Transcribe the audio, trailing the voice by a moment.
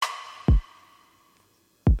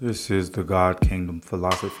This is the God Kingdom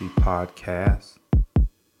Philosophy Podcast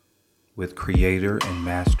with creator and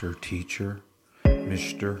master teacher,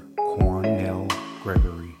 Mr. Cornell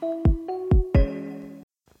Gregory.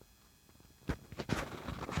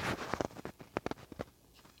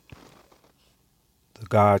 The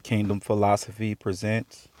God Kingdom Philosophy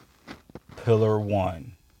presents Pillar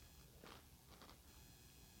 1.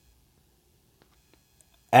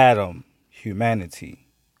 Adam, humanity,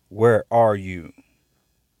 where are you?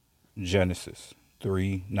 Genesis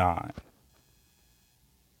 3:9.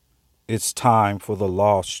 It's time for the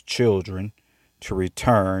lost children to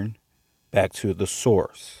return back to the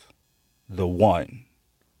source, the one,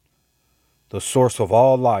 the source of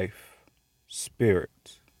all life,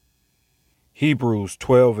 spirit. Hebrews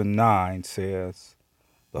 12:9 says,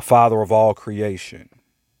 the Father of all creation.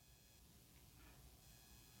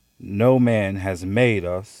 No man has made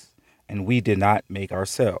us, and we did not make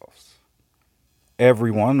ourselves.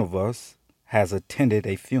 Every one of us has attended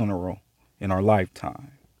a funeral in our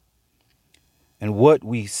lifetime. And what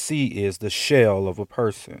we see is the shell of a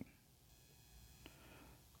person.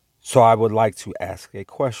 So I would like to ask a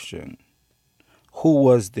question. Who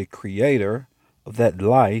was the creator of that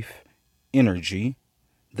life energy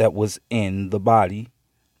that was in the body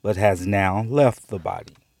but has now left the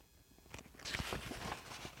body?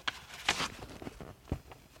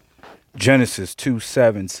 Genesis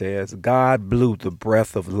 2:7 says, God blew the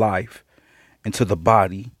breath of life into the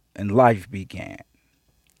body and life began.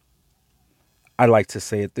 I like to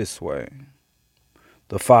say it this way.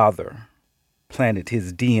 The Father planted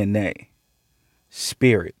his DNA,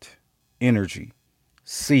 spirit, energy,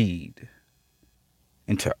 seed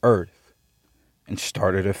into earth and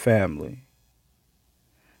started a family.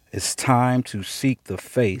 It's time to seek the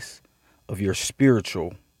face of your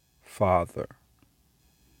spiritual father.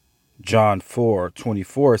 John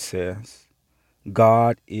 4:24 says,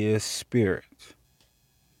 God is spirit.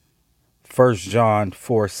 1 John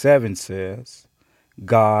 4:7 says,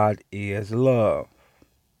 God is love.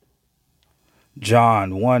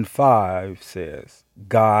 John 1:5 says,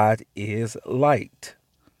 God is light.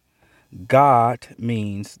 God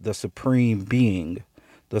means the supreme being,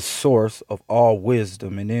 the source of all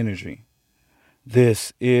wisdom and energy.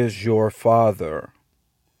 This is your Father,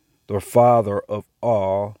 the Father of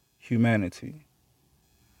all humanity,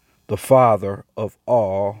 the Father of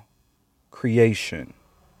all creation.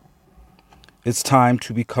 It's time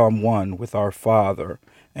to become one with our Father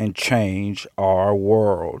and change our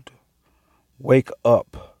world. Wake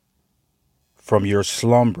up from your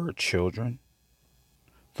slumber, children.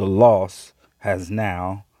 The lost has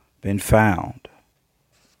now been found.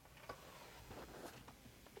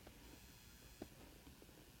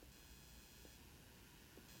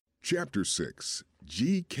 Chapter 6,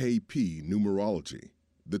 GKP Numerology,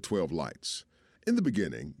 the 12 Lights. In the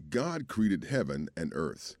beginning, God created heaven and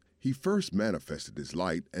earth. He first manifested his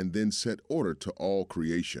light and then set order to all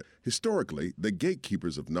creation. Historically, the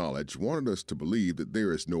gatekeepers of knowledge wanted us to believe that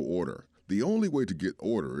there is no order. The only way to get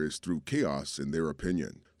order is through chaos, in their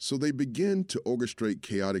opinion. So they begin to orchestrate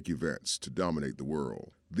chaotic events to dominate the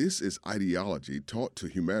world. This is ideology taught to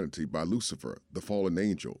humanity by Lucifer, the fallen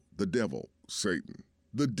angel, the devil, Satan.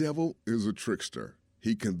 The devil is a trickster.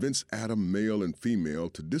 He convinced Adam, male and female,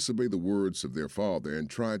 to disobey the words of their father and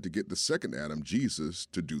tried to get the second Adam, Jesus,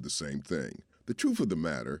 to do the same thing. The truth of the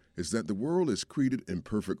matter is that the world is created in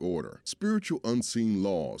perfect order. Spiritual unseen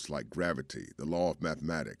laws like gravity, the law of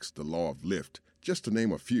mathematics, the law of lift, just to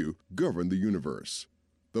name a few, govern the universe.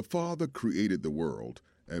 The Father created the world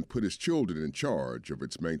and put his children in charge of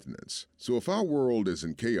its maintenance. So if our world is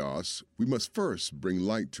in chaos, we must first bring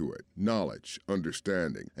light to it, knowledge,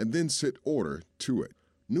 understanding, and then set order to it.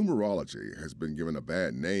 Numerology has been given a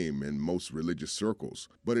bad name in most religious circles,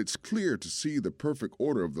 but it's clear to see the perfect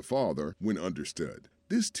order of the Father when understood.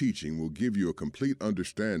 This teaching will give you a complete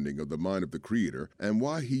understanding of the mind of the Creator and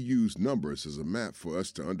why he used numbers as a map for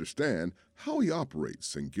us to understand how he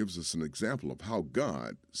operates, and gives us an example of how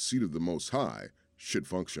God, seat of the Most High, should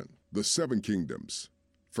function. The 7 kingdoms.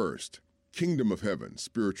 First, kingdom of heaven,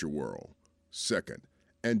 spiritual world. Second,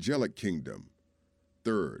 angelic kingdom.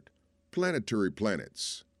 Third, planetary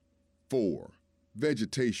planets. 4,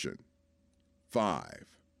 vegetation. 5,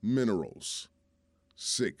 minerals.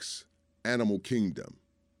 6, animal kingdom.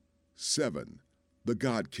 7, the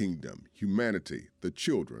God kingdom, humanity, the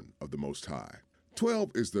children of the Most High.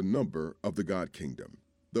 12 is the number of the God kingdom.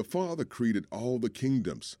 The Father created all the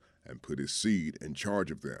kingdoms and put his seed in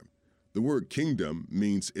charge of them. The word kingdom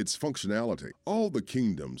means its functionality. All the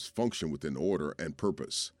kingdoms function within order and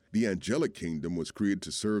purpose. The angelic kingdom was created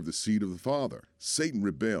to serve the seed of the Father. Satan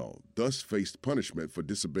rebelled, thus faced punishment for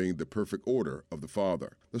disobeying the perfect order of the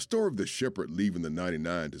Father. The story of the shepherd leaving the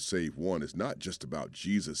 99 to save one is not just about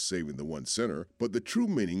Jesus saving the one sinner, but the true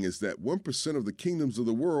meaning is that 1% of the kingdoms of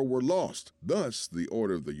the world were lost. Thus, the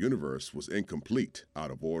order of the universe was incomplete,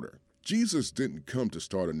 out of order. Jesus didn't come to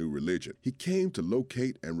start a new religion. He came to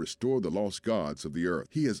locate and restore the lost gods of the earth.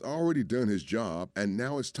 He has already done his job, and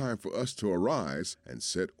now it's time for us to arise and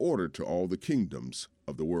set order to all the kingdoms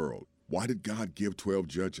of the world. Why did God give 12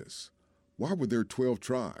 judges? Why were there 12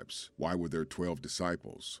 tribes? Why were there 12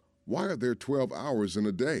 disciples? Why are there 12 hours in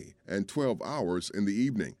a day and 12 hours in the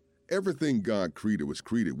evening? Everything God created was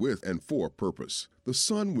created with and for a purpose. The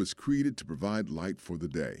sun was created to provide light for the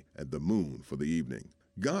day, and the moon for the evening.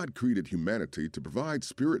 God created humanity to provide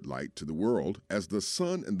spirit light to the world as the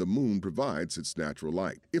sun and the moon provides its natural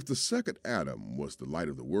light. If the second Adam was the light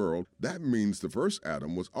of the world, that means the first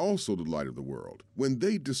Adam was also the light of the world. When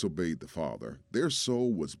they disobeyed the Father, their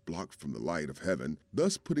soul was blocked from the light of heaven,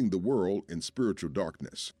 thus putting the world in spiritual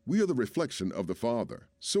darkness. We are the reflection of the Father.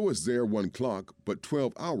 So is there one clock, but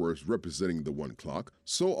 12 hours representing the one clock.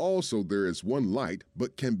 So also there is one light,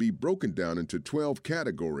 but can be broken down into 12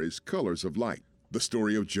 categories, colors of light. The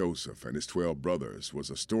story of Joseph and his 12 brothers was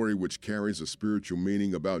a story which carries a spiritual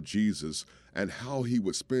meaning about Jesus and how he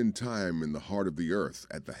would spend time in the heart of the earth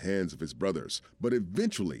at the hands of his brothers, but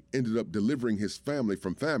eventually ended up delivering his family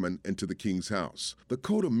from famine into the king's house. The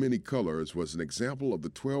coat of many colors was an example of the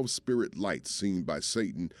 12 spirit lights seen by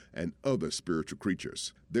Satan and other spiritual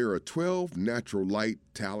creatures. There are 12 natural light,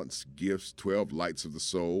 talents, gifts, 12 lights of the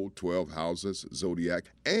soul, 12 houses,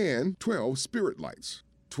 zodiac, and 12 spirit lights.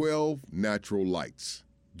 12 natural lights,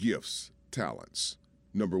 gifts, talents.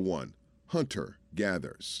 Number 1, hunter,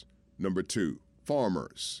 gathers. Number 2,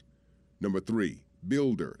 farmers. Number 3,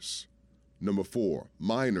 builders. Number 4,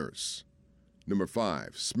 miners. Number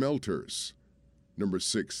 5, smelters. Number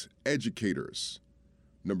 6, educators.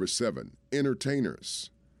 Number 7,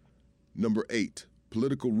 entertainers. Number 8,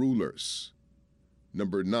 political rulers.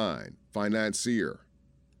 Number 9, financier.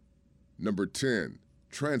 Number 10,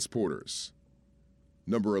 transporters.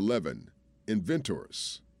 Number 11,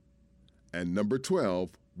 inventors. And number 12,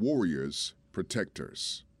 warriors,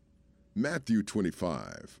 protectors. Matthew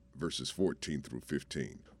 25, verses 14 through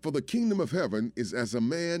 15. For the kingdom of heaven is as a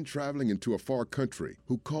man traveling into a far country,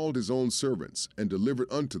 who called his own servants and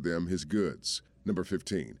delivered unto them his goods. Number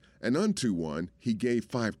 15, and unto one he gave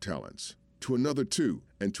 5 talents, to another 2,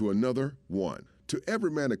 and to another 1. To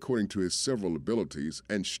every man according to his several abilities,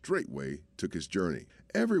 and straightway took his journey.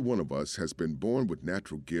 Every one of us has been born with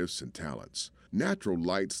natural gifts and talents, natural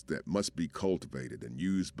lights that must be cultivated and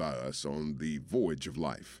used by us on the voyage of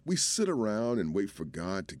life. We sit around and wait for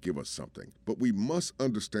God to give us something, but we must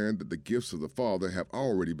understand that the gifts of the Father have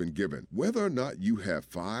already been given. Whether or not you have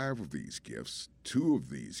 5 of these gifts, 2 of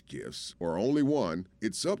these gifts, or only 1,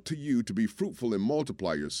 it's up to you to be fruitful and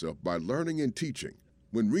multiply yourself by learning and teaching.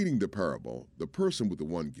 When reading the parable, the person with the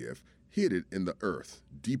one gift hid it in the earth,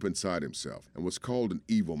 deep inside himself, and was called an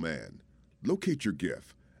evil man. Locate your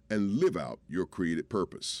gift and live out your created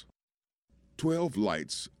purpose. 12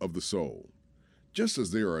 lights of the soul. Just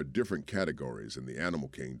as there are different categories in the animal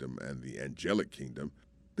kingdom and the angelic kingdom,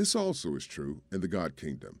 this also is true in the God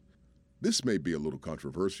kingdom. This may be a little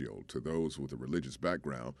controversial to those with a religious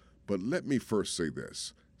background, but let me first say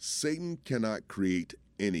this. Satan cannot create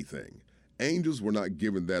anything. Angels were not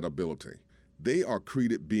given that ability. They are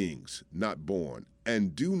created beings, not born,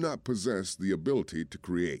 and do not possess the ability to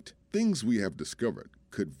create. Things we have discovered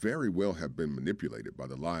could very well have been manipulated by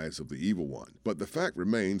the lies of the evil one. But the fact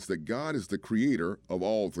remains that God is the creator of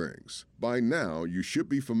all things. By now, you should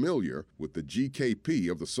be familiar with the GKP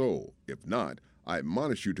of the soul. If not, I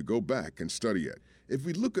admonish you to go back and study it. If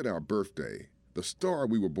we look at our birthday, the star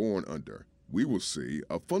we were born under, we will see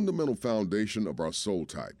a fundamental foundation of our soul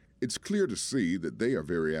type. It's clear to see that they are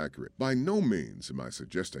very accurate. By no means am I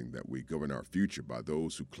suggesting that we govern our future by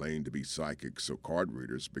those who claim to be psychics or card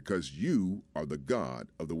readers, because you are the God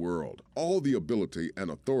of the world. All the ability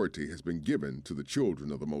and authority has been given to the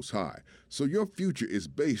children of the Most High, so your future is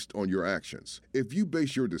based on your actions. If you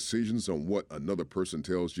base your decisions on what another person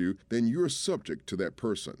tells you, then you're subject to that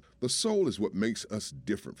person. The soul is what makes us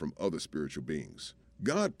different from other spiritual beings.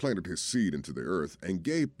 God planted his seed into the earth and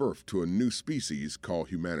gave birth to a new species called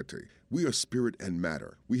humanity. We are spirit and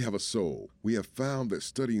matter. We have a soul. We have found that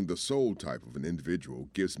studying the soul type of an individual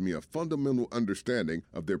gives me a fundamental understanding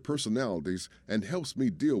of their personalities and helps me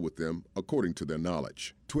deal with them according to their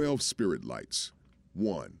knowledge. 12 spirit lights.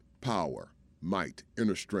 1. Power, might,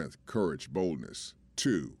 inner strength, courage, boldness.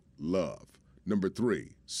 2. Love. Number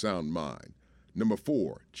 3. Sound mind. Number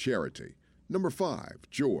 4, charity. Number 5,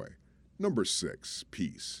 joy. Number 6,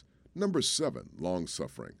 peace. Number 7,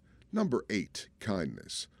 long-suffering. Number 8,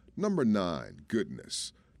 kindness. Number 9,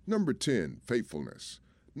 goodness. Number 10, faithfulness.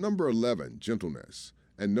 Number 11, gentleness.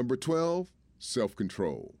 And number 12,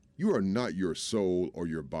 self-control. You are not your soul or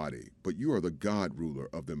your body, but you are the God ruler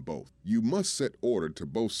of them both. You must set order to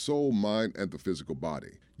both soul, mind, and the physical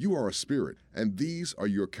body. You are a spirit, and these are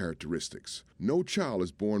your characteristics. No child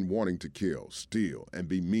is born wanting to kill, steal, and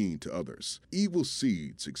be mean to others. Evil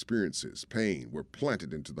seeds, experiences, pain were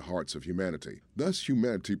planted into the hearts of humanity. Thus,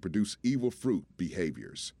 humanity produced evil fruit,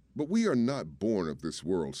 behaviors. But we are not born of this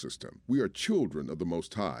world system. We are children of the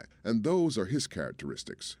Most High, and those are His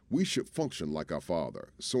characteristics. We should function like our Father.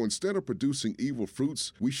 So instead of producing evil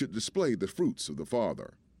fruits, we should display the fruits of the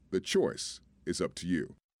Father. The choice is up to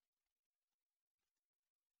you.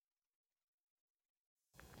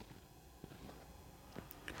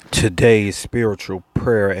 Today's spiritual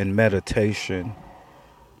prayer and meditation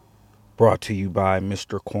brought to you by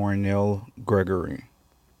Mr. Cornell Gregory.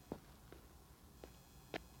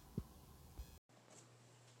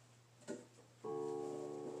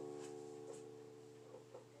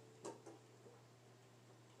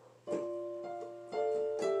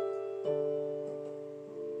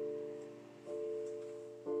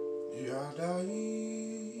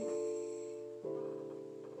 Yadai,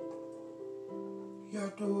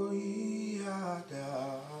 Yadoi, Yada.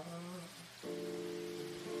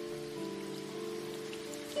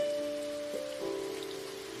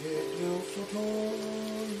 Yedio Soto,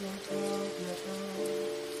 Yada, Yada.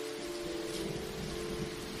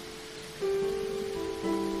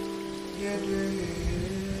 Yede.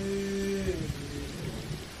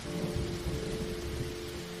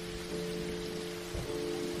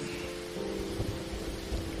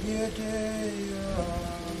 Yedeya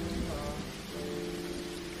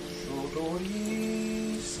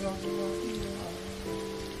Shodori Sabaya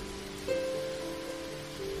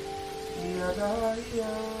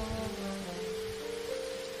Yadaya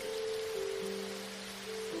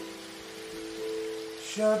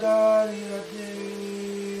Shadaya De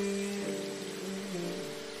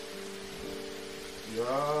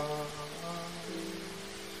Ya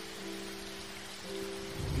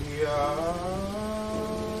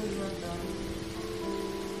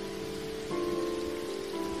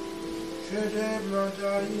Shede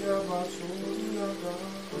Bladaya Basuriyaga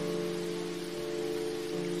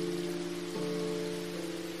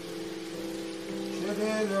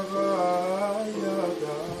Shede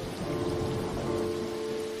Lavayaga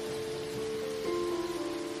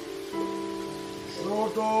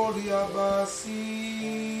Shodoria Basi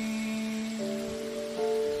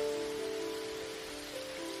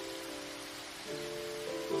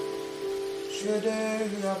Shede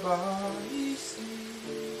Yabaisi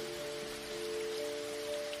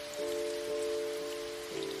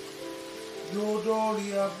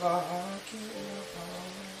Yodoria Bahakia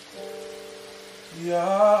Ya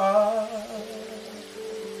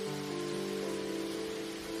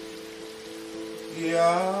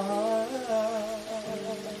Ya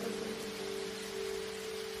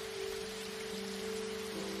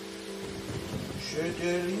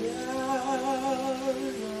Shedelia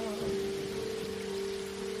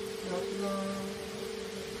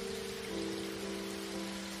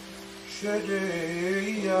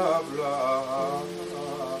Shedelia Bla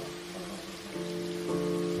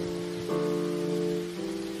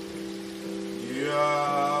Ya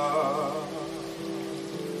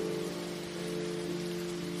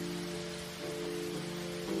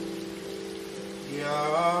Ya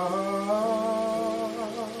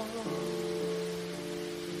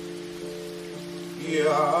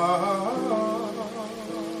Ya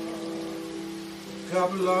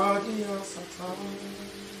Kabladia Satan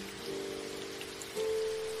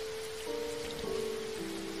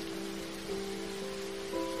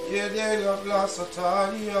Yedega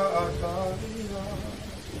Blasataria Ataria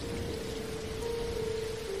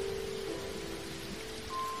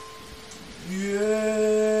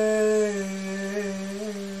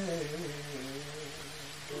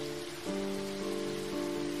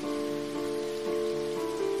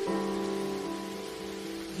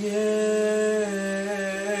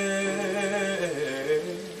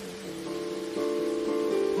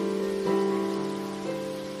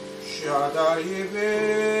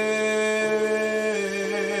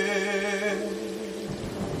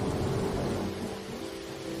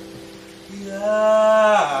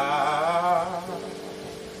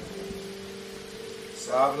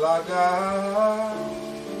Sablaga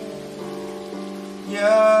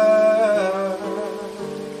Ya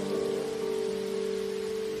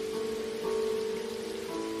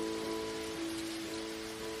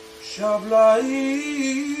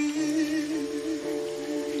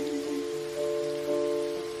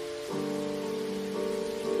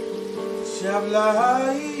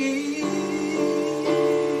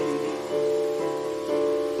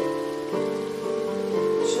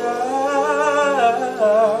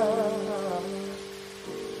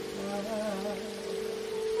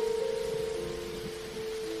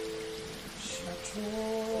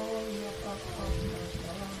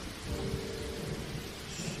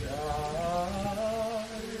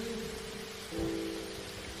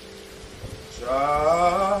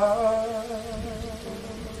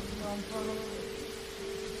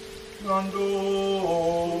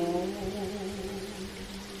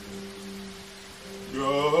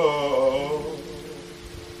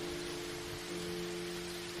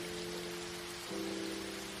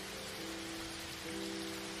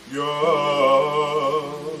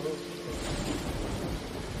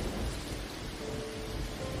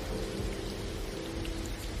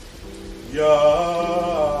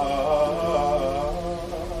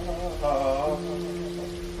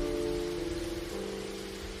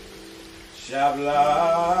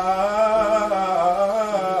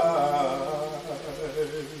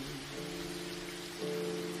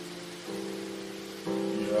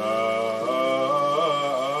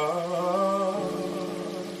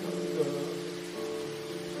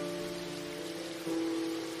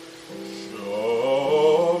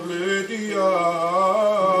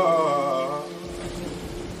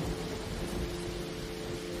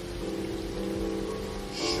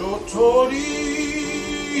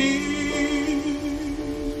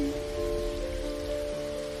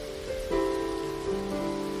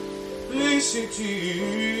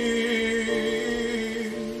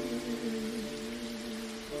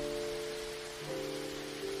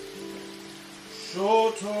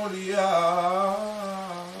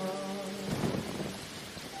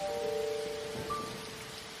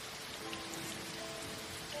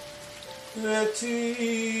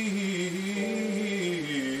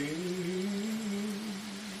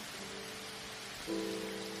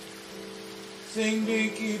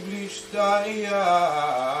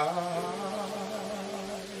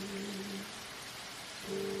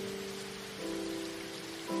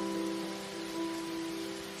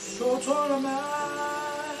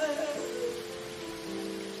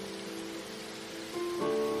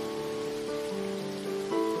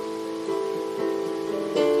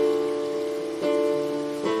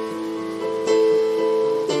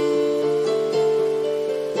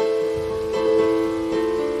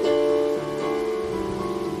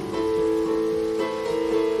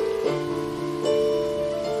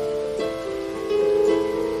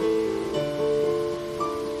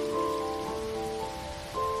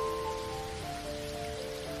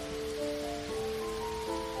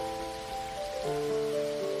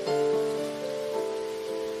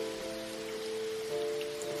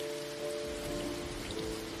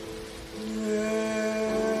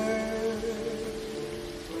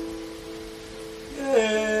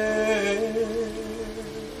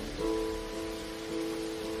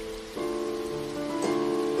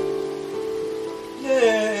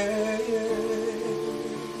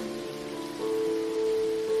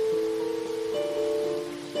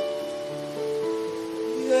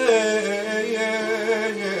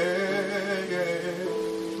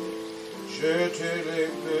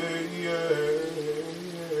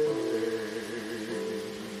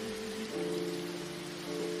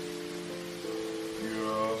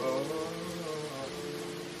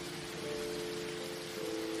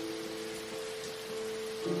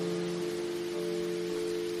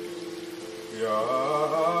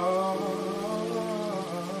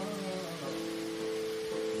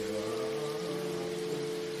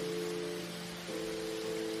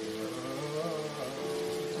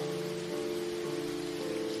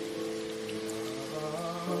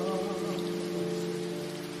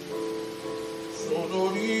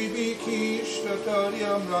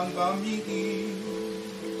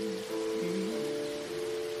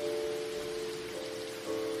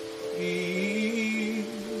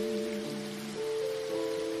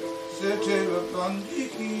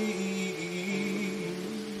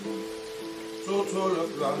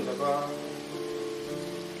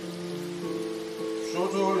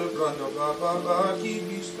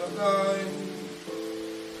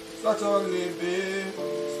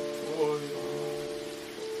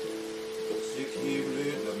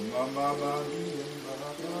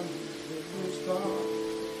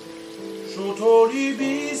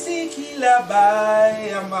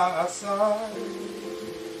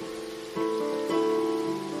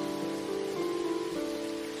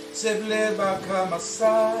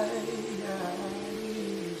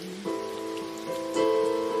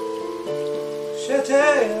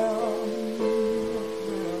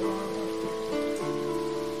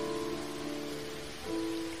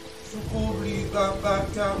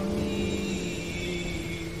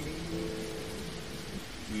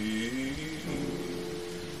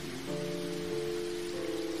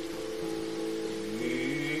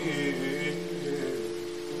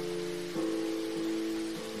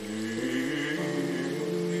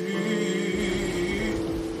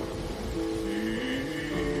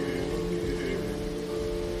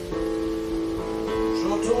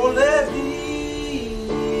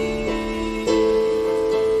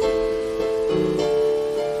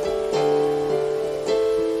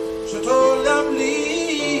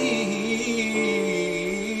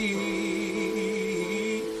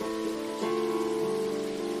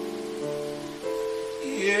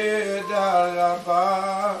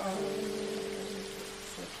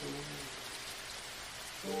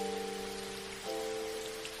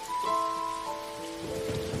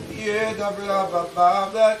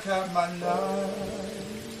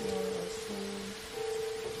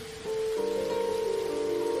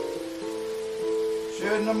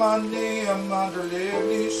Mandi amanda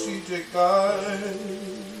levi si te kai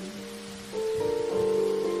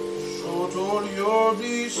Sotorio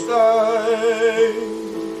di stai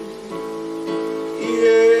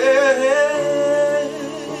Yeah Yeah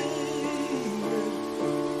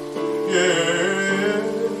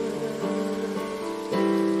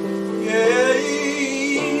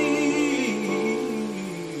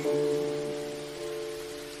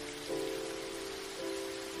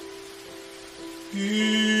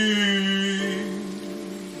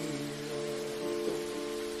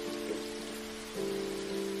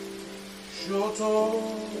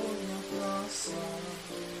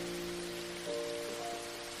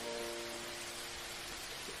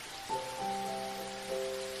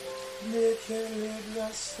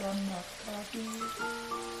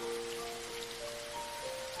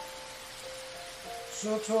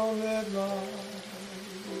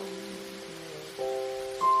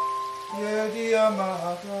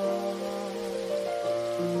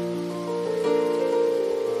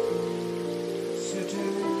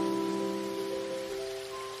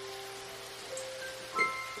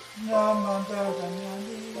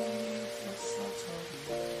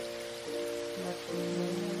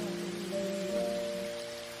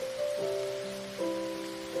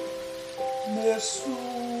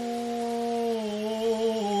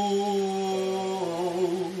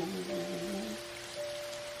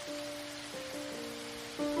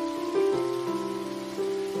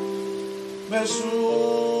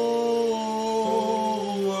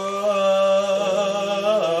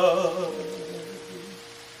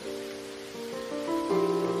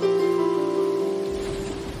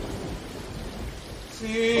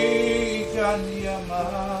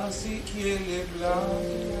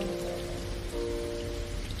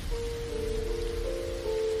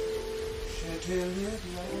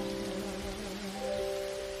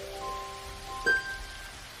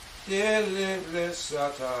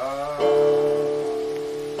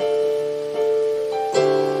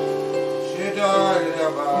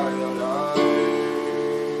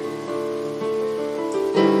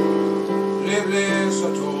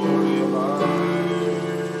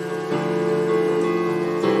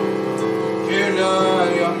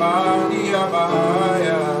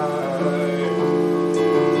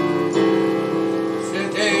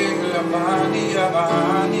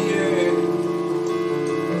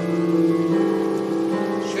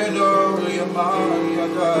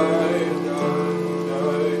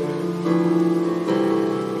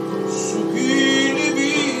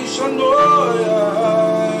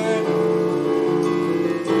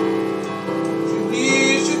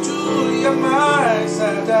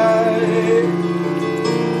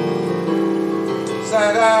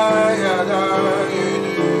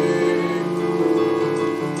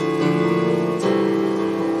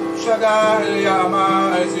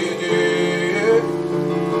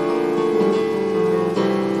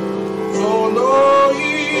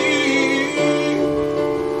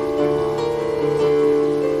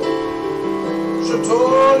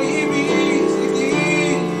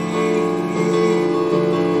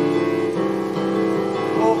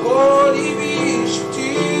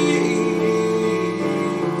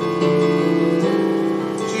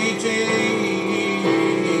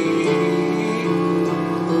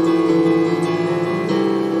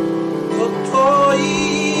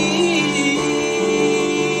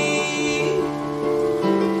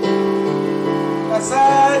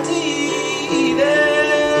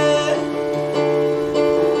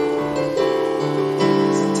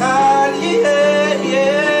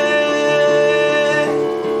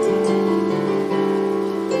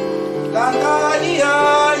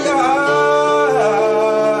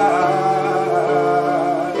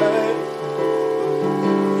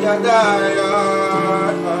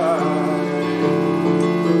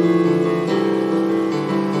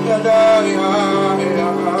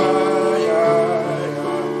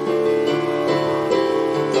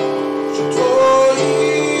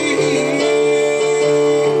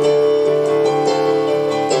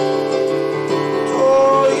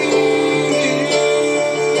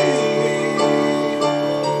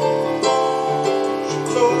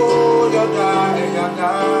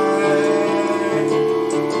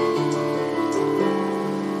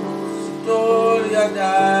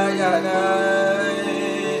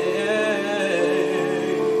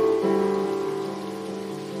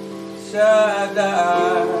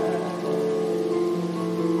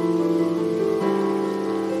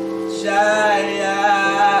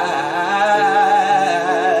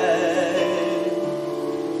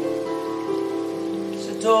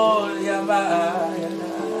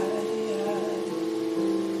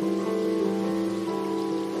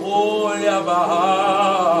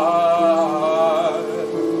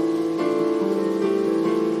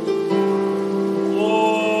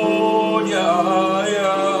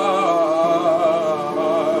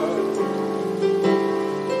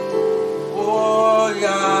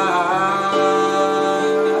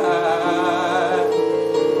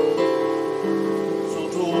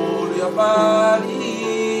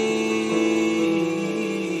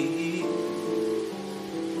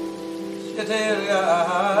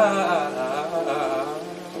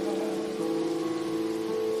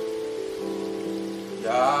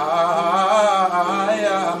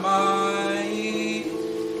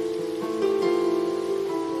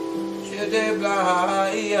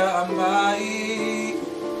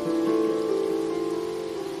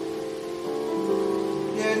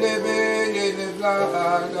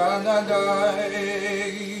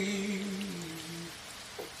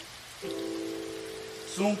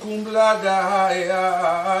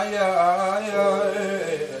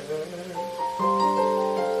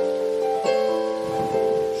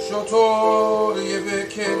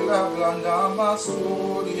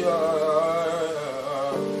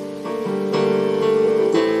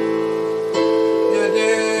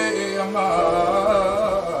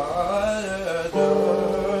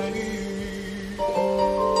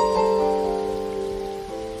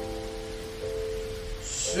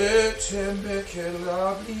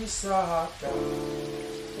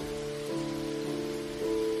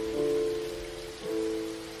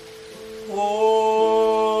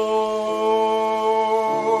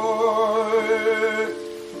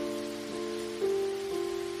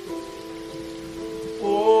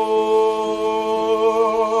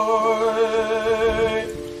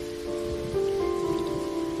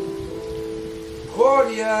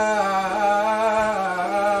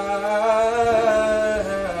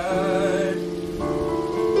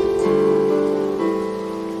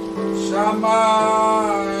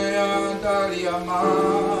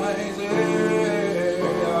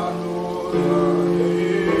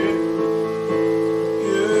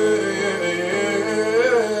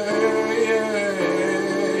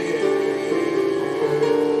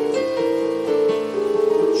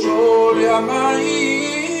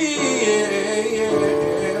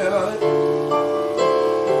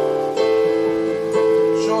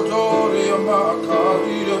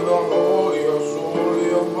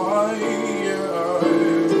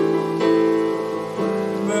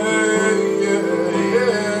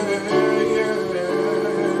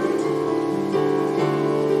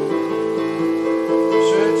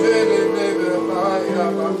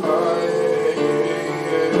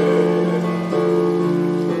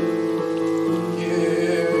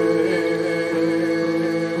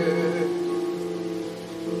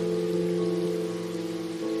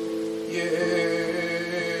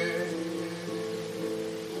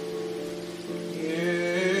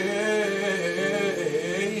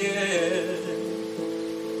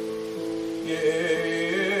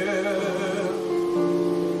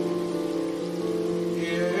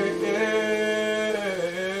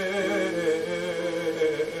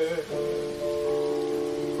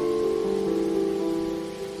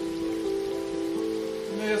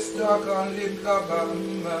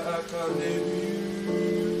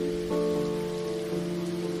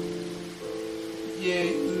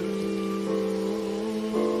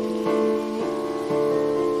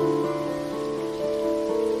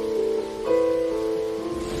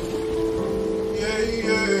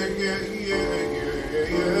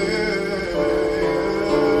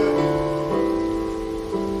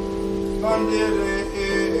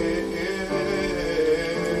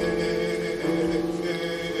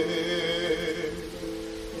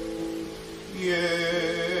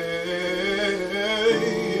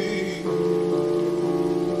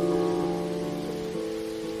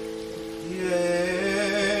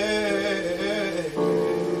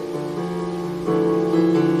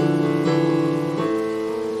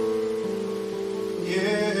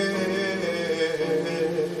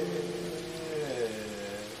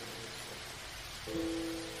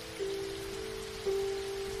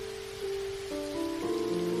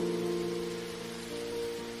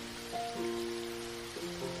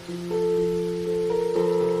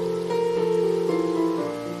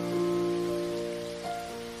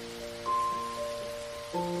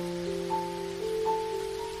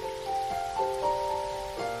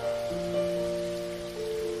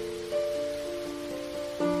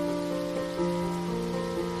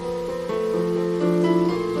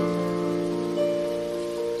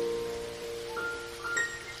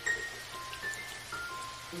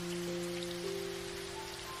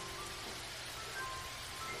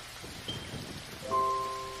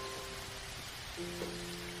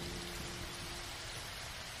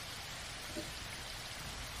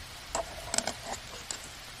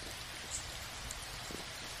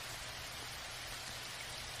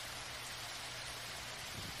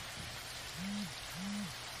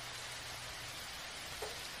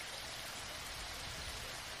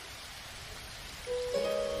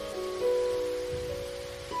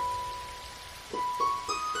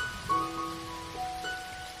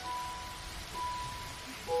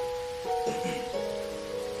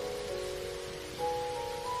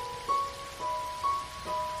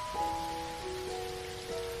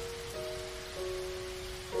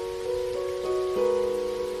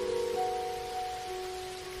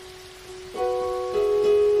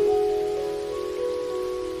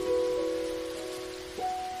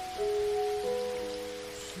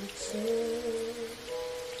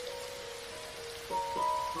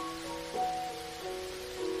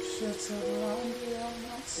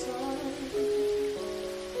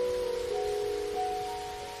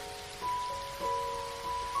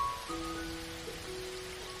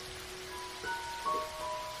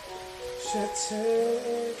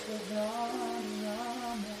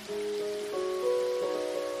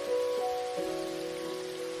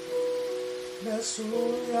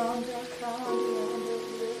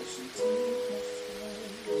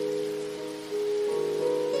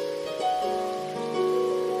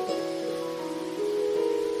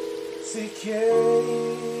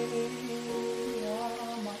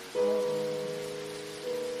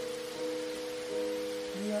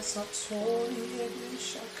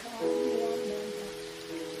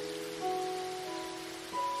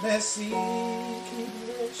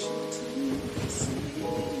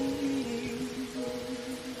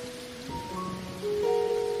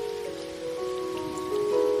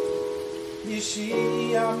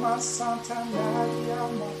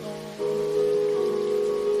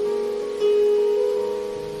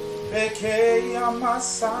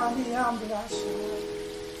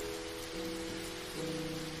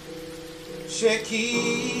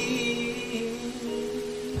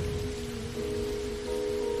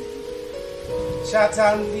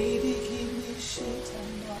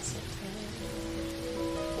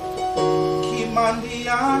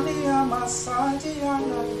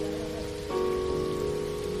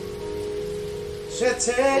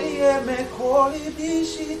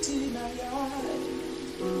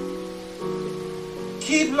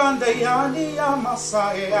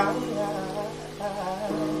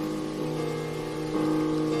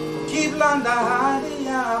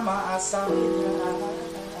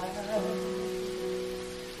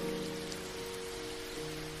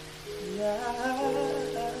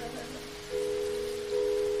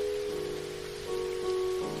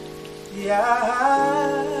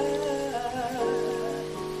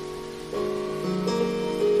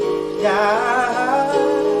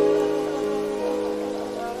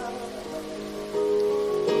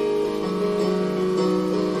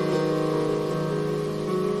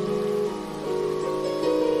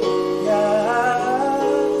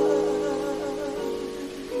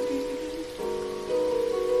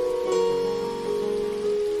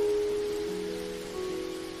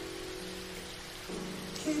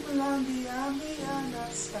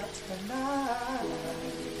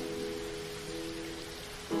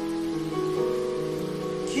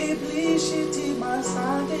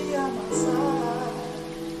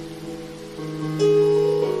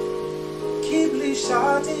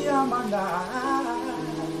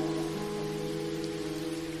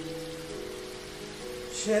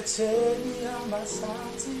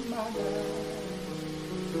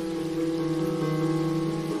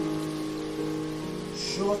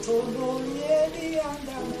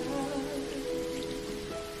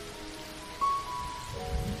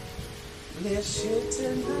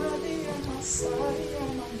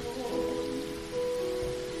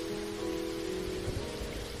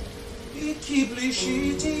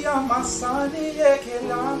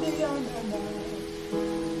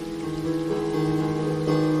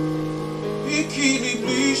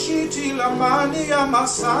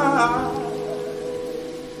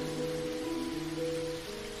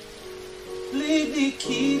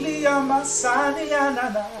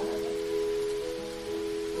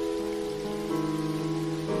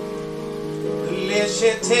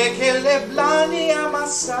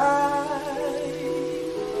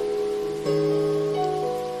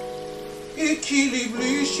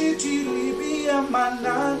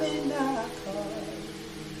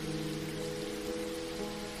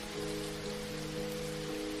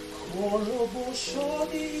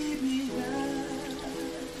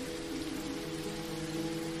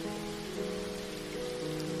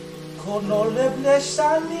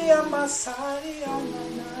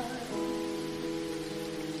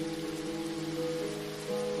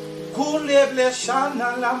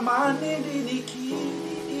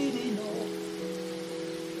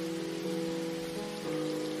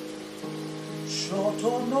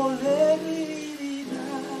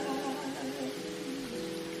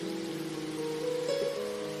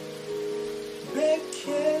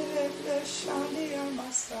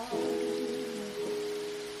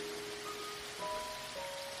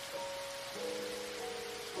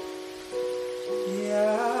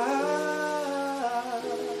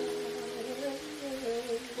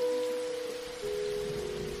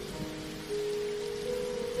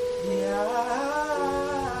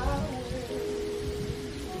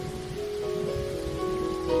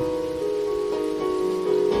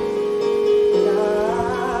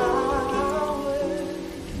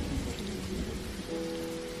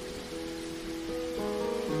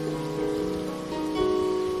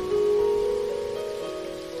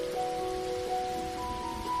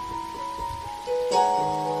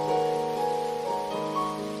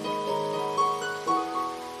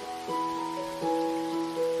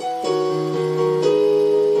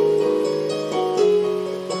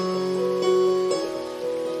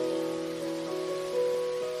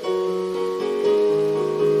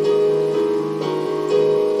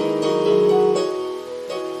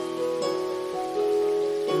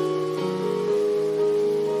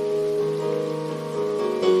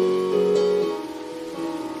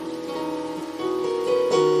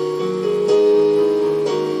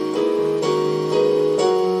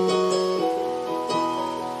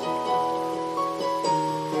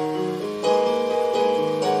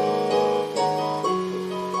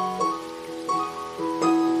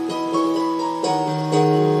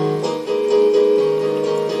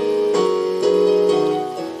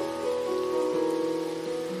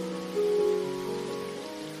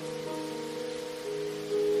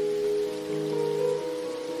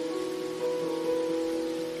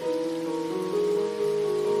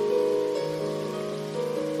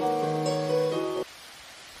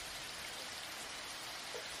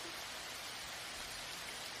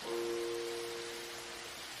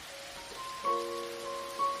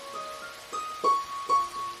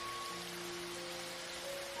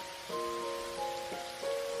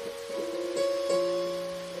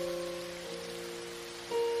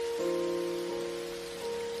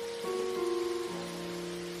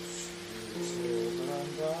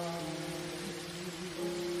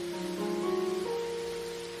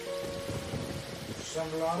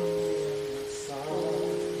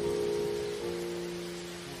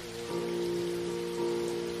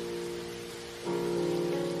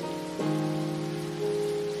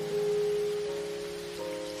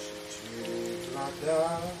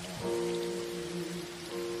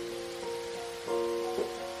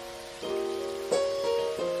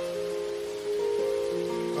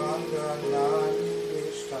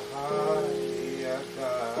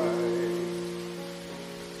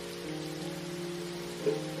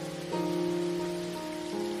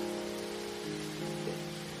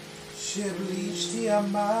Sheblichti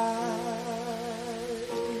amai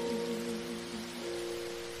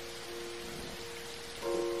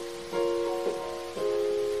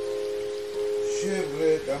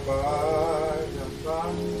Sheble dabai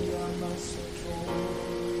Yambani amasato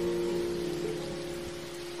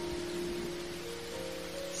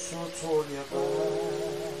Soto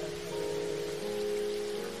yabai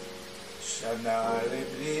Shana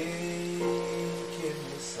lebli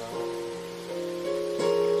kimisa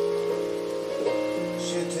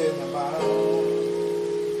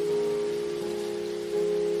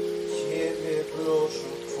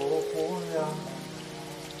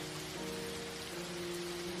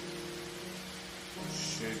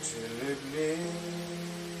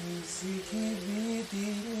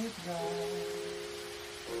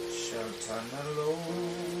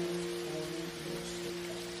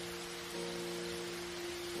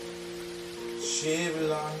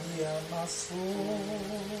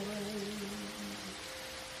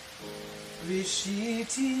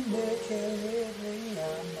Vishiti mekele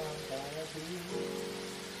yamandadi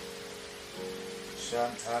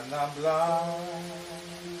Shantana blaya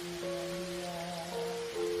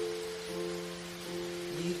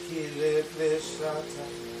Nikile pleshata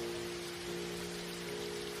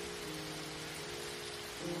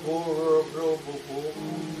Boro brobo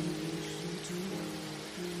boku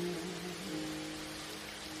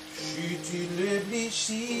Shiti lebi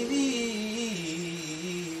shiri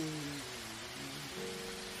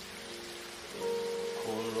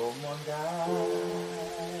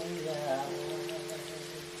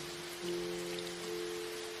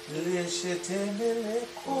Lishetemele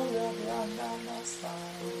kola blanda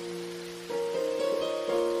masai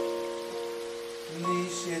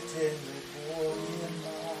Lisheteme boye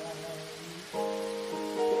mai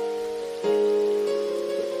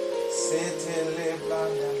Setele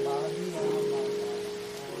blanda mani amana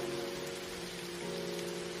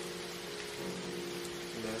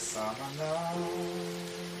Lesamana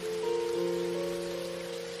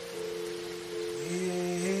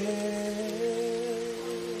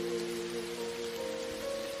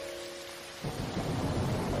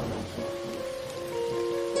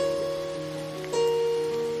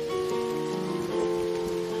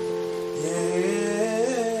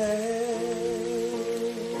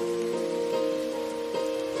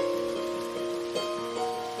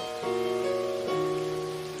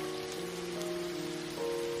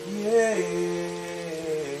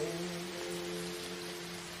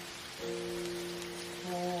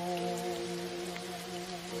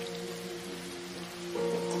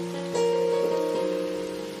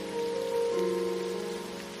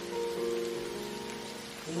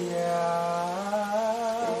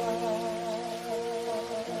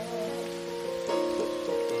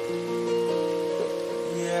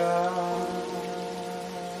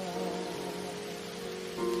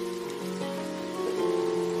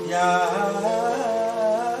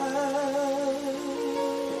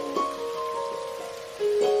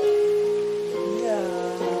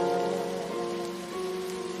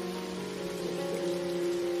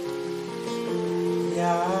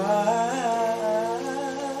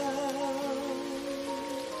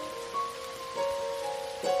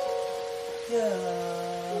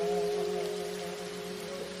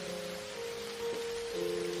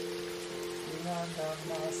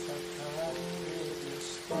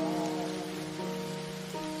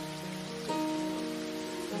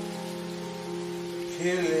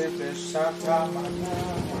Shatamana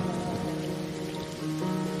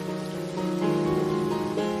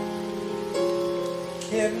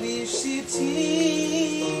Kelishiti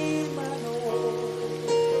mano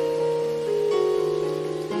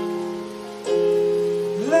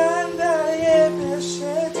Landa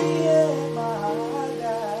yebesheti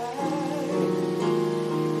emada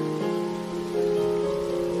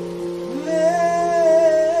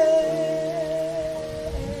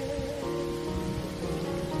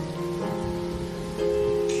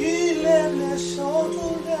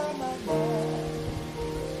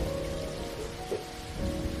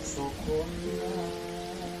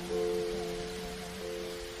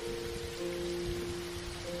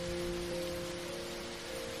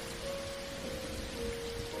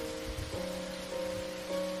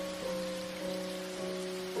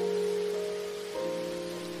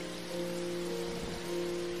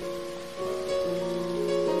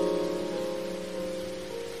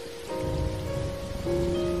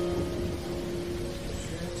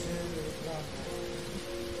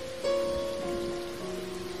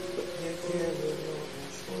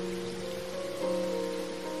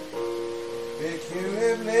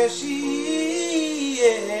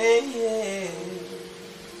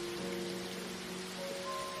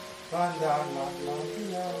Bandana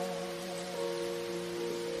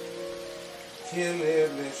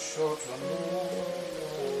Kilele shotono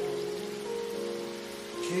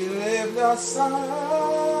Kilele saya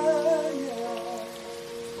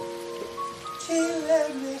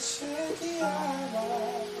Kilele shediara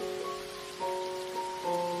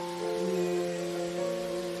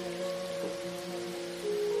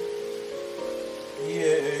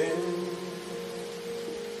Yeah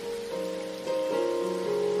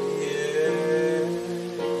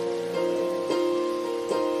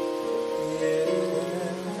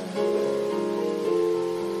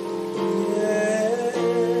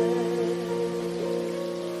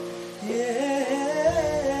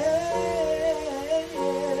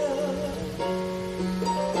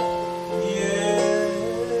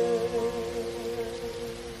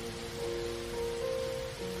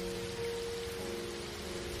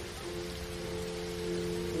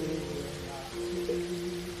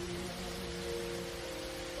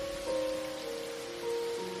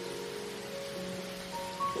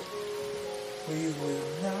we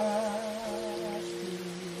will not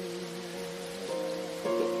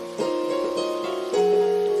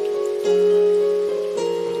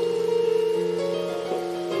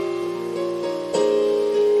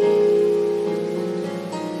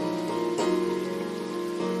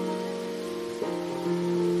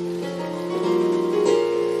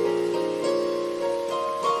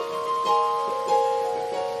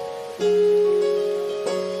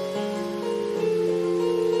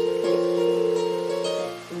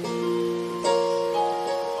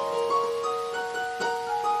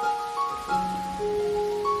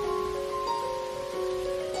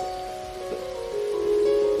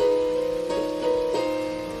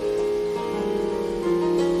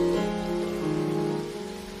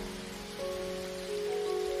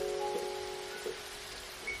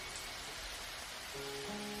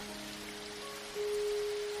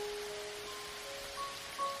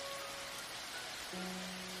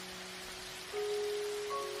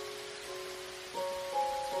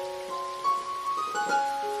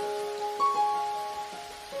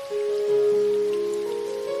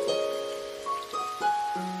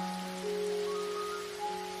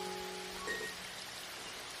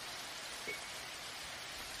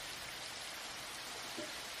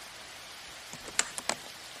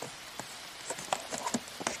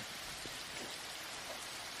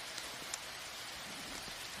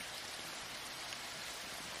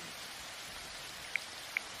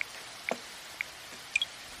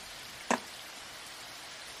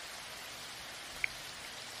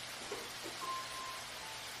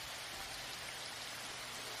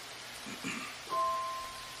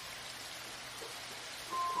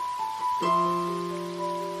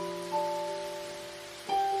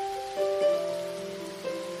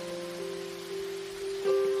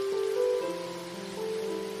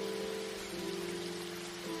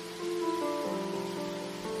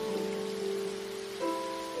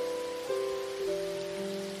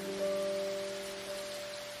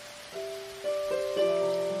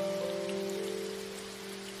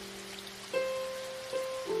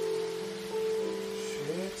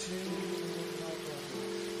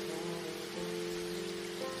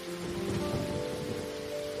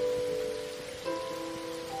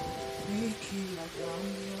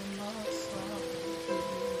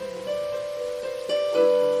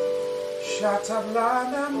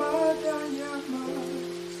Shatablana Madayama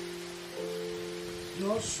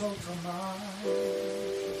Yosotamai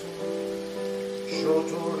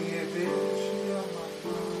Shotorie Vishiyama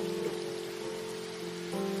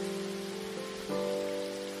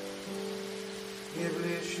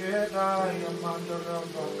Iblishedaya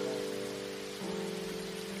Mandarambaka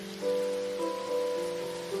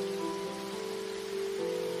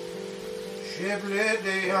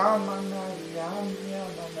Shiblede Yamana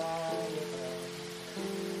Yamana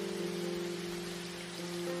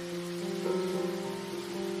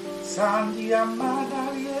Sandia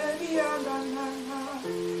Madaria Nana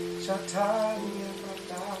Shataria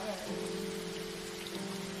Badai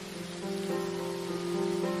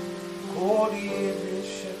Kori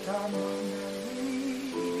Vishatamana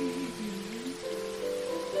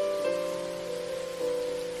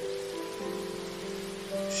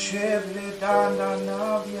Sheble Dana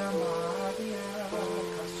Navia Maria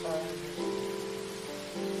Kasai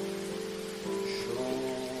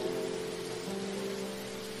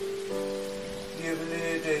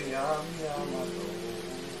de yam yamalo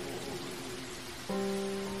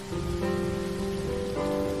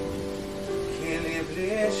Kili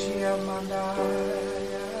blesia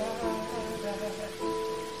mandaya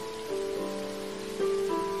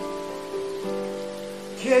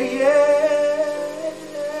Yeah, yeah.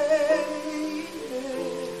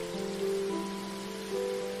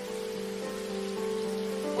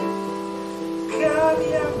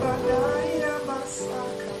 Kaya badaya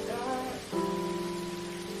masakada.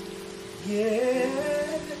 Yeah.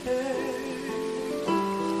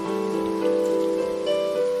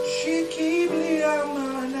 Shikibli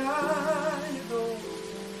amanayo.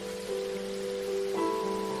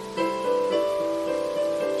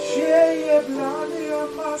 Sheye blani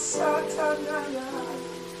amasatanaya.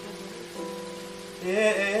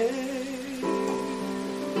 Yeah.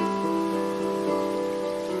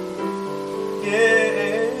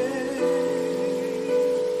 Yeah.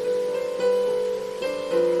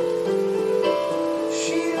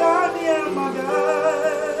 Shilani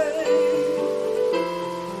amadai.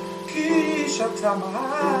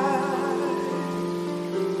 Kishatamai.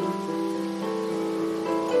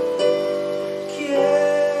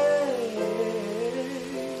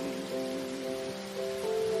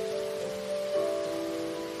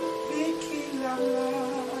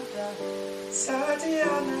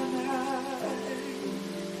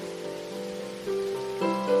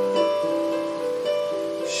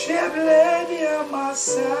 Shebledia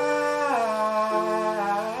Masai.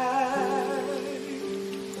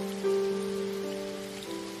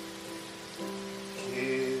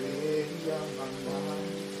 Kelia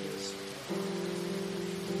Manantis.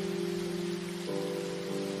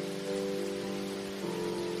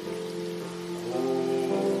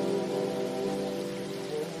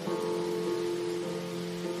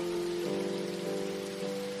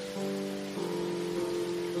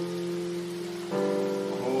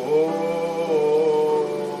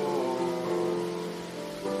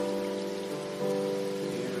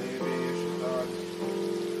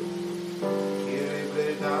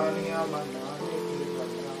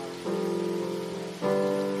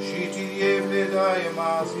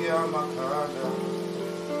 Makada,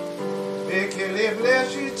 Bekele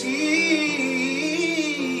bleshiti,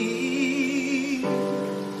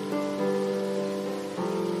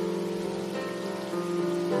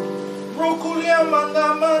 Rokulia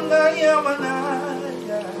manda manda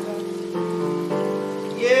yamanaya,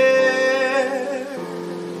 yeah,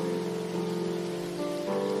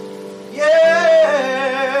 yeah.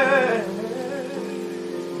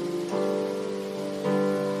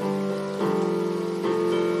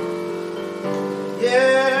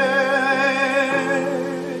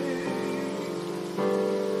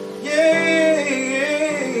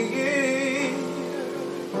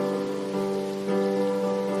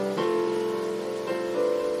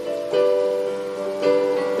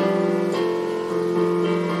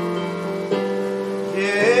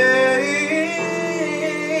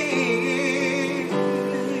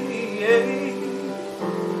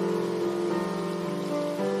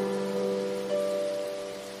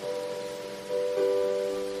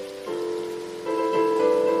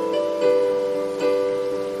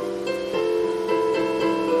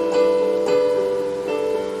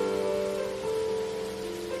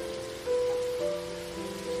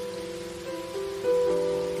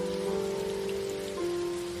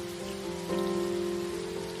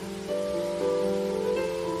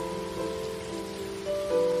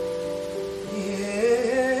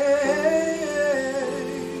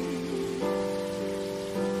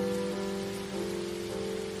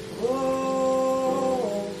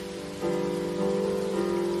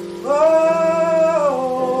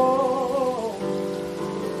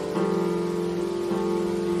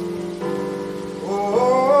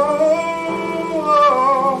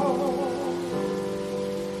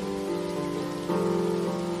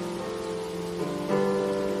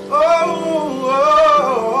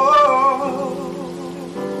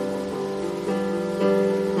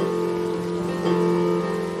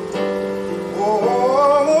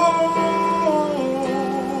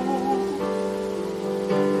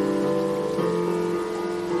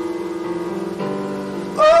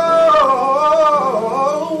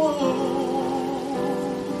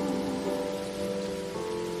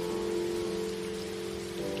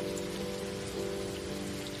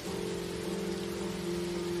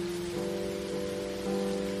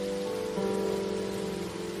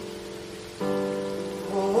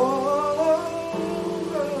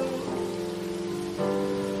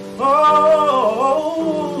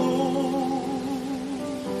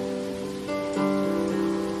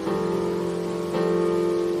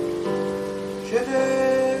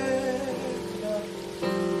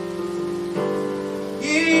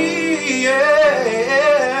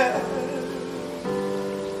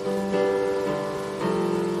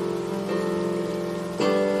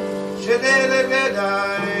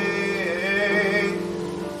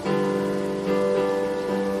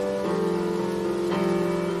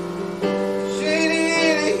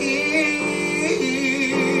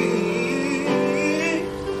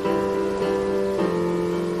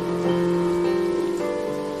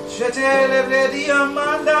 Shetele bledi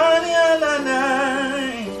amandani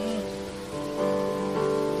ananai.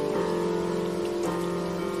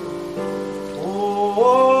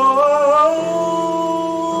 Oh.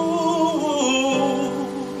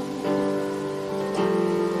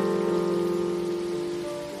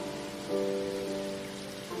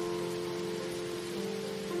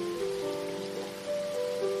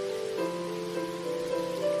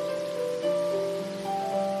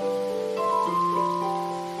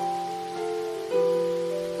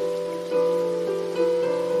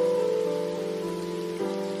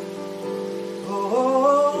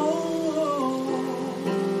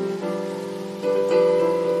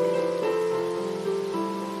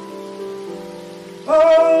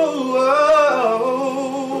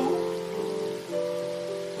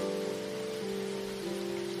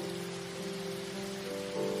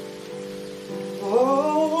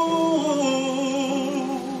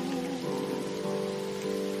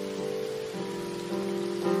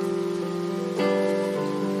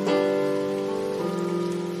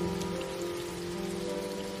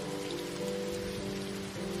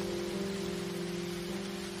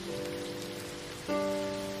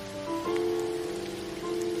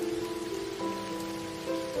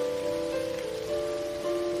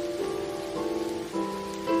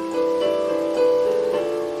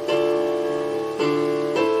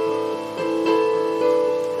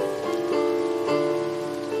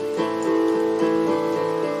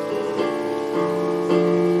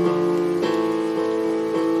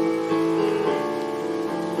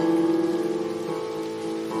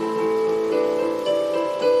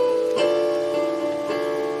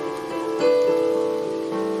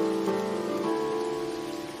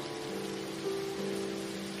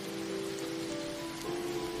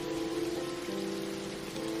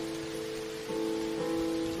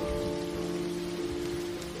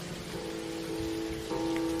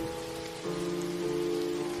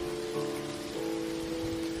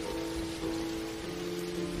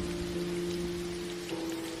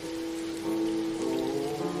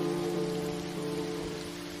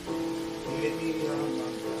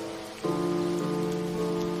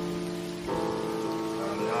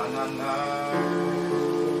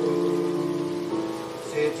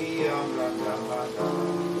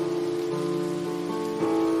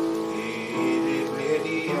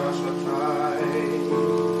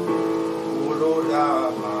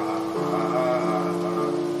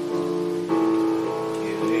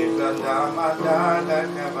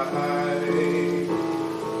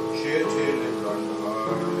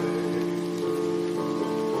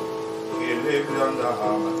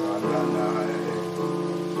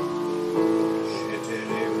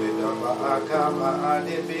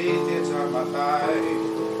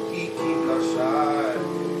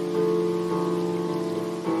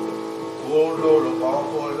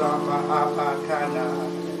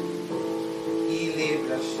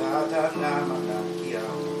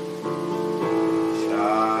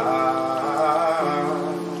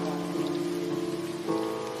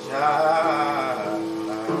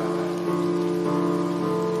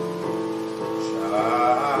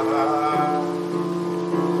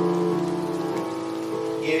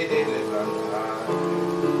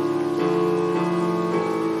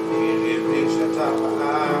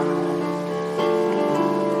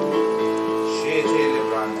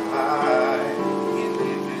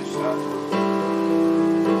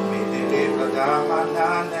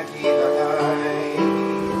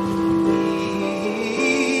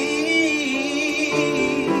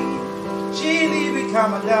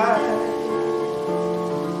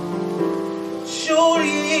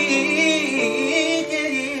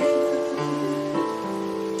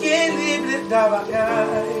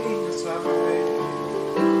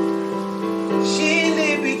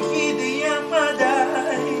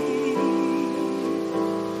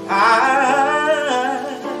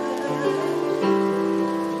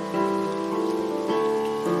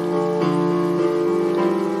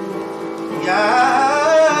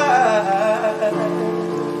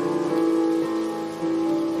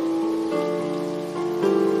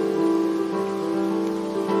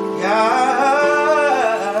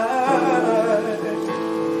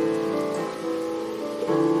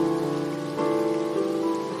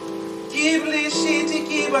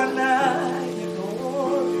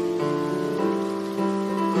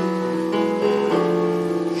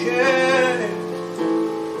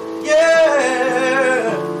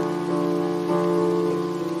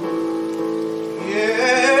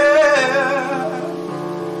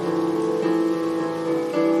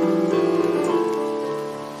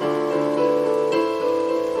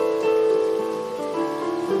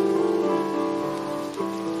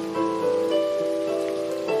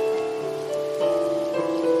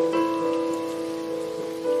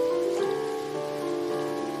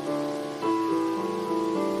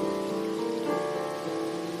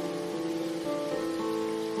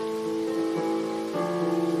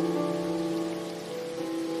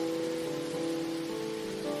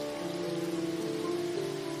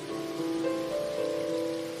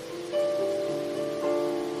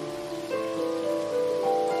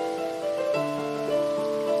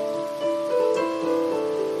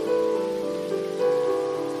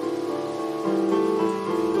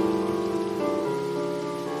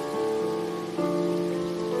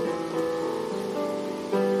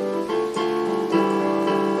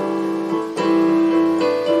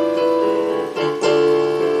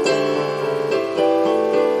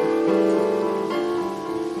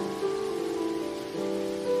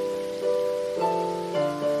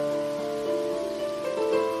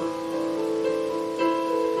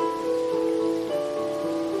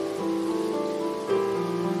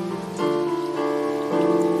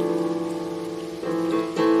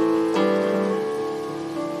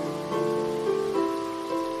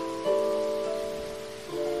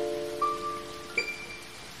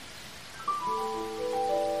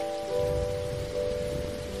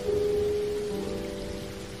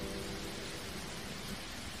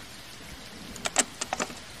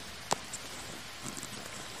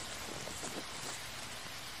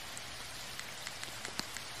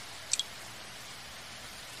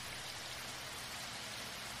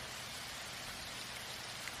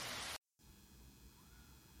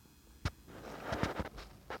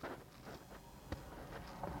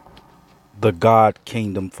 The God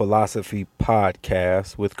Kingdom Philosophy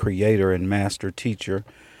Podcast with creator and master teacher,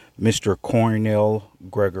 Mr. Cornell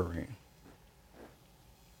Gregory.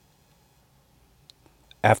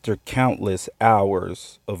 After countless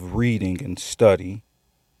hours of reading and study,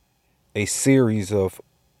 a series of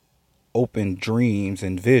open dreams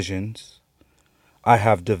and visions, I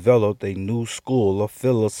have developed a new school of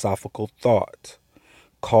philosophical thought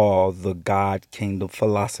called the God Kingdom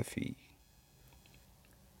Philosophy.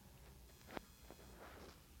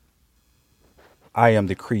 I am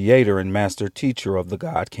the creator and master teacher of the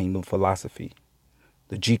God Kingdom Philosophy.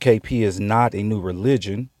 The GKP is not a new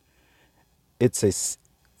religion. It's a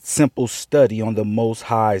simple study on the Most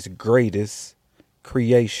High's greatest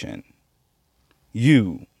creation.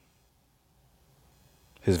 You,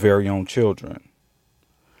 his very own children.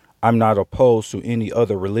 I'm not opposed to any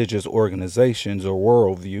other religious organizations or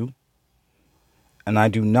worldview, and I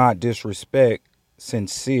do not disrespect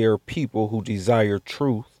sincere people who desire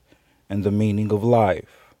truth and the meaning of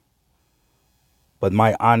life. But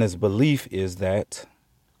my honest belief is that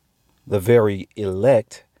the very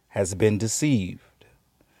elect has been deceived.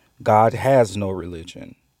 God has no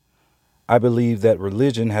religion. I believe that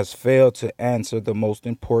religion has failed to answer the most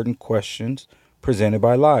important questions presented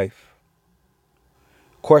by life.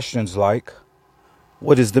 Questions like,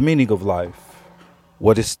 what is the meaning of life?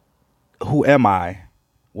 Who am I?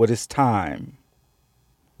 What is time?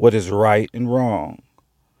 What is right and wrong?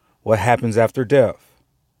 What happens after death?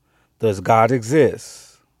 Does God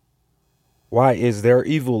exist? Why is there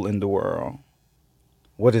evil in the world?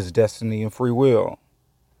 What is destiny and free will?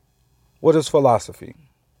 What is philosophy?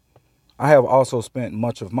 I have also spent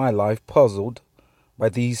much of my life puzzled by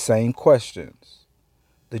these same questions.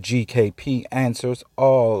 The GKP answers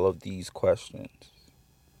all of these questions.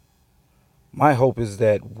 My hope is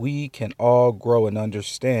that we can all grow in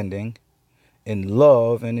understanding, in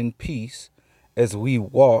love, and in peace as we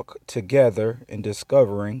walk together in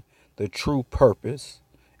discovering the true purpose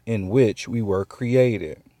in which we were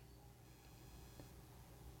created.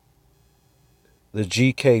 The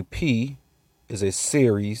GKP is a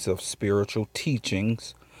series of spiritual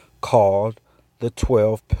teachings called the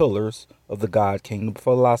 12 Pillars of the God Kingdom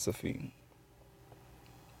Philosophy.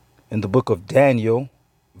 In the book of Daniel,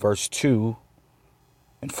 verse 2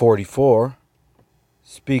 and 44,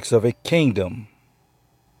 speaks of a kingdom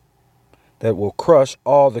that will crush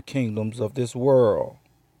all the kingdoms of this world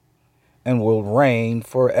and will reign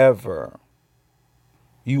forever.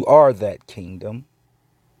 You are that kingdom.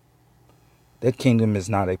 That kingdom is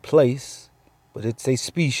not a place, but it's a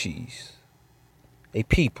species, a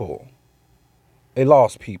people. A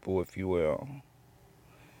lost people, if you will.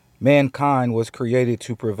 Mankind was created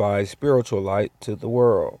to provide spiritual light to the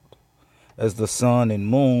world, as the sun and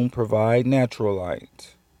moon provide natural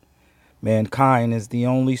light. Mankind is the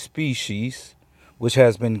only species which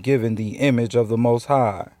has been given the image of the Most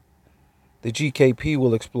High. The GKP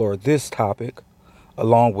will explore this topic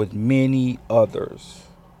along with many others.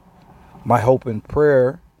 My hope and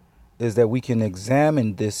prayer is that we can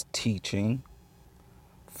examine this teaching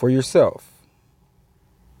for yourself.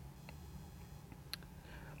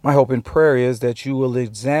 My hope and prayer is that you will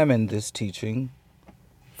examine this teaching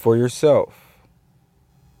for yourself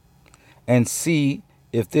and see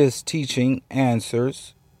if this teaching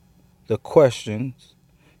answers the questions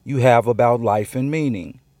you have about life and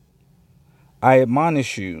meaning. I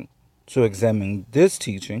admonish you to examine this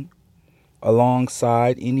teaching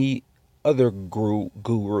alongside any other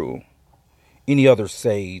guru, any other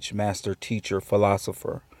sage, master, teacher,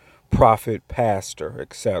 philosopher, prophet, pastor,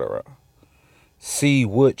 etc. See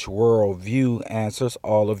which worldview answers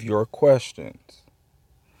all of your questions.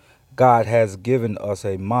 God has given us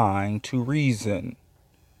a mind to reason.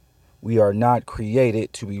 We are not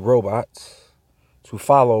created to be robots, to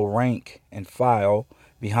follow rank and file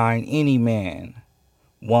behind any man,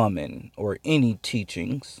 woman, or any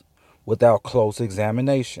teachings without close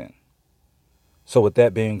examination. So with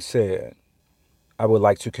that being said, I would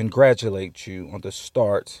like to congratulate you on the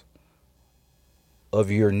start of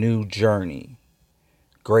your new journey.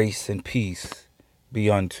 Grace and peace be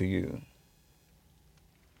unto you.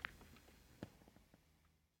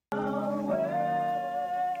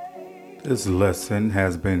 This lesson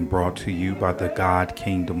has been brought to you by the God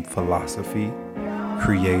Kingdom Philosophy,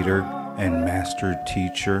 creator and master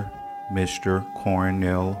teacher, Mr.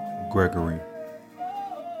 Cornell Gregory.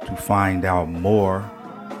 To find out more,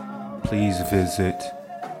 please visit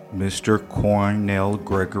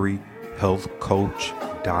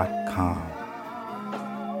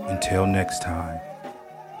MrCornellGregoryHealthCoach.com. Until next time,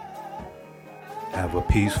 have a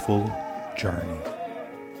peaceful journey.